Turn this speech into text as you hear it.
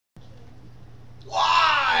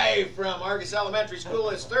Live from Argus Elementary School.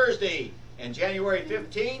 It's Thursday and January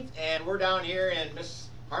 15th, and we're down here in Miss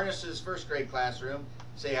Harness's first grade classroom.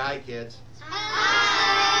 Say hi, kids.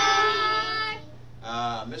 Hi.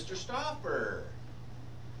 Mr. Stauffer,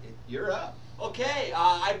 you're up. Okay,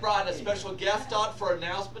 I brought a special guest on for an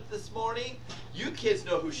announcement this morning. You kids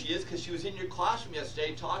know who she is because she was in your classroom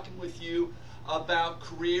yesterday talking with you about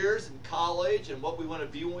careers and college and what we want to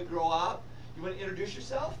be when we grow up. You want to introduce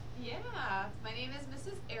yourself? Yeah, my name is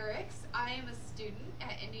Mrs. Eriks. I am a student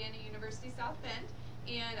at Indiana University South Bend,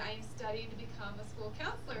 and I'm studying to become a school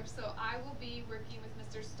counselor. So I will be working with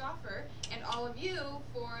Mr. Stauffer and all of you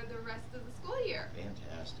for the rest of the school year.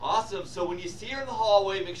 Fantastic. Awesome. So when you see her in the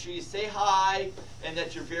hallway, make sure you say hi and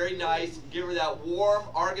that you're very nice and give her that warm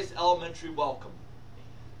Argus Elementary welcome.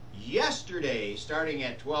 Yesterday, starting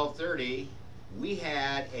at 12:30, we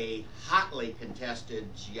had a hotly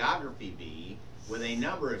contested geography bee with a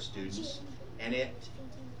number of students, and it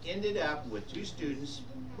ended up with 2 students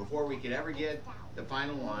before we could ever get the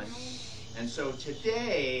final one. And so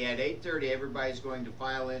today at 8:30, everybody's going to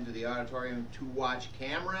file into the auditorium to watch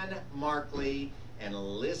Cameron Markley and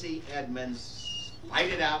Lizzie Edmonds fight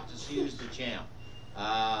it out to see who's the champ.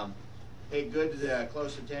 Pay good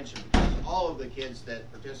close attention because all of the kids that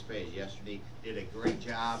participated yesterday did a great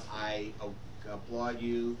job. I applaud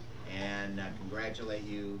you and congratulate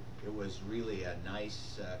you. It was really a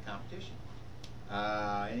nice competition.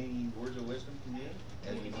 Any words of wisdom from you?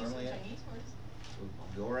 As we normally have? Chinese words.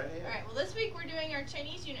 Go right ahead. All right. Well, this week we're doing our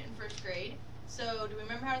Chinese unit in first grade. So, do we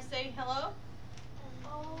remember how to say hello?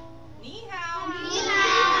 Ni hao. Ni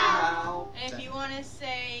hao. And if you want to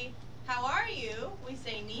say how are you, we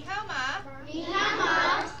say ni hao ma. Ni hao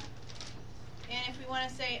ma. And if we want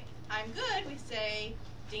to say I'm good, we say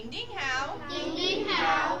ding ding hao. Ding ding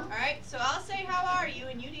hao. All right. So I'll say how are you,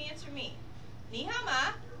 and you answer me. Ni hao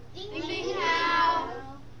ma. Ding ding hao.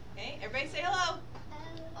 Okay. Everybody say hello.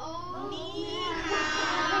 Ni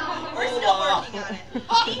hao. We're still working on it.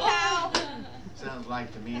 Ni hao. Sounds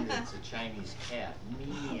like to me that it's a Chinese cat.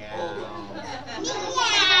 Meow.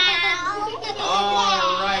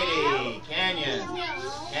 Alrighty, Canyon.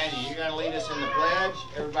 Canyon, you're gonna lead us in the pledge.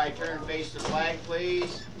 Everybody turn and face the flag,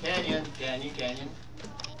 please. Canyon.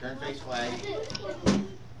 Turn face flag.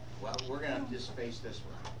 Well, we're gonna just face this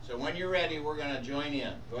way. So when you're ready, we're gonna join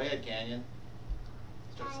in. Go ahead, Canyon.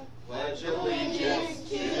 Pledge allegiance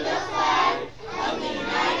to the flag of the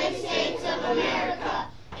United States of America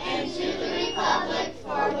and to the republic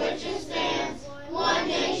for which it stands, one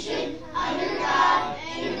nation, under God,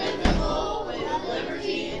 indivisible, with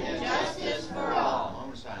liberty and justice for all.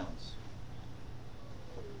 Moment of silence.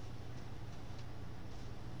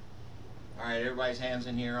 All right, everybody's hands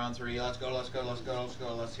in here on 3. Let's go. Let's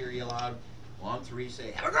hear you loud. On 3,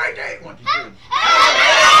 say, have a great day. 1, 2, 3.